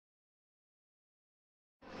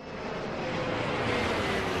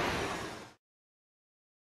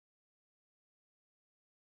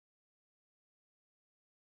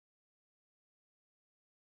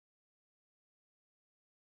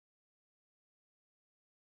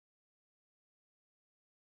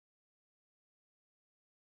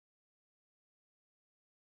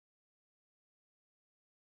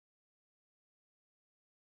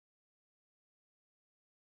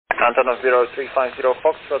Antonov 0350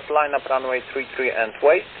 Foxtrot, line up runway 33 and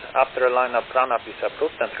wait. After line up, run up is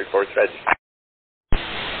approved and report ready.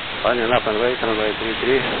 Line up and wait, runway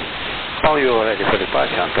 33. How you ready for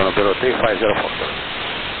departure? Antonov 0350 Foxtrot.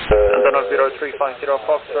 Antonov 0350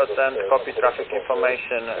 Foxtrot, and copy traffic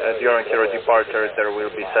information. During your departure, there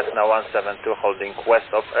will be Cessna 172 holding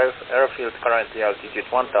west of airfield, currently altitude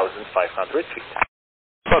 1,500 feet.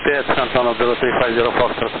 Copy it, Antonov 0350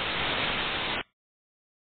 Foxtrot.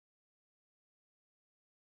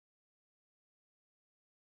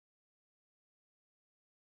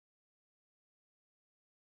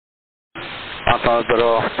 Antonov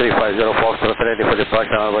 0350 Foxtrot, ready for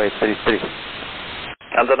departure, runway 33.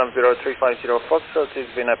 Antonov 0350 Foxtrot,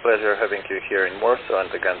 it's been a pleasure having you here in Warsaw,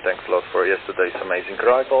 and again thanks a lot for yesterday's amazing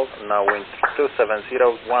arrival. Now wind 270,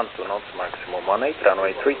 12 knots, maximum 18,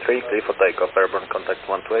 runway 33, clear for takeoff, airborne contact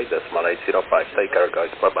 128.805, take care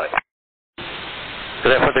guys, bye bye.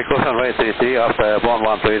 Clear for takeoff, runway 33, after airborne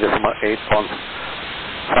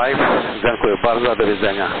 128.815, dziękuję bardzo, do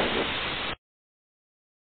widzenia.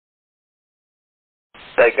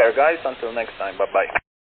 Take care guys, until next time, bye bye.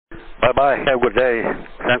 Bye bye, have a good day.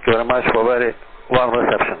 Thank you very much for very warm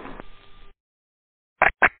reception.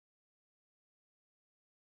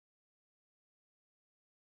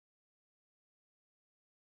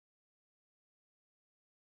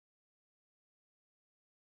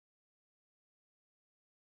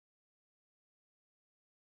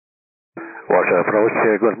 Warsaw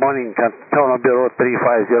approach, good morning, Antonov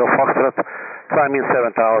 0350 Foxtrot, climbing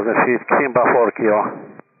 7,000 feet, Kimba 4 kilo.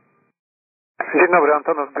 Dzień dobry,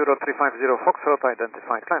 Antonov 0350 Foxtrot,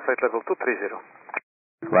 identified, climb flight level 230.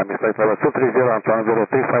 Climbing flight level 230, Antonov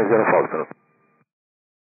 0350 Foxtrot.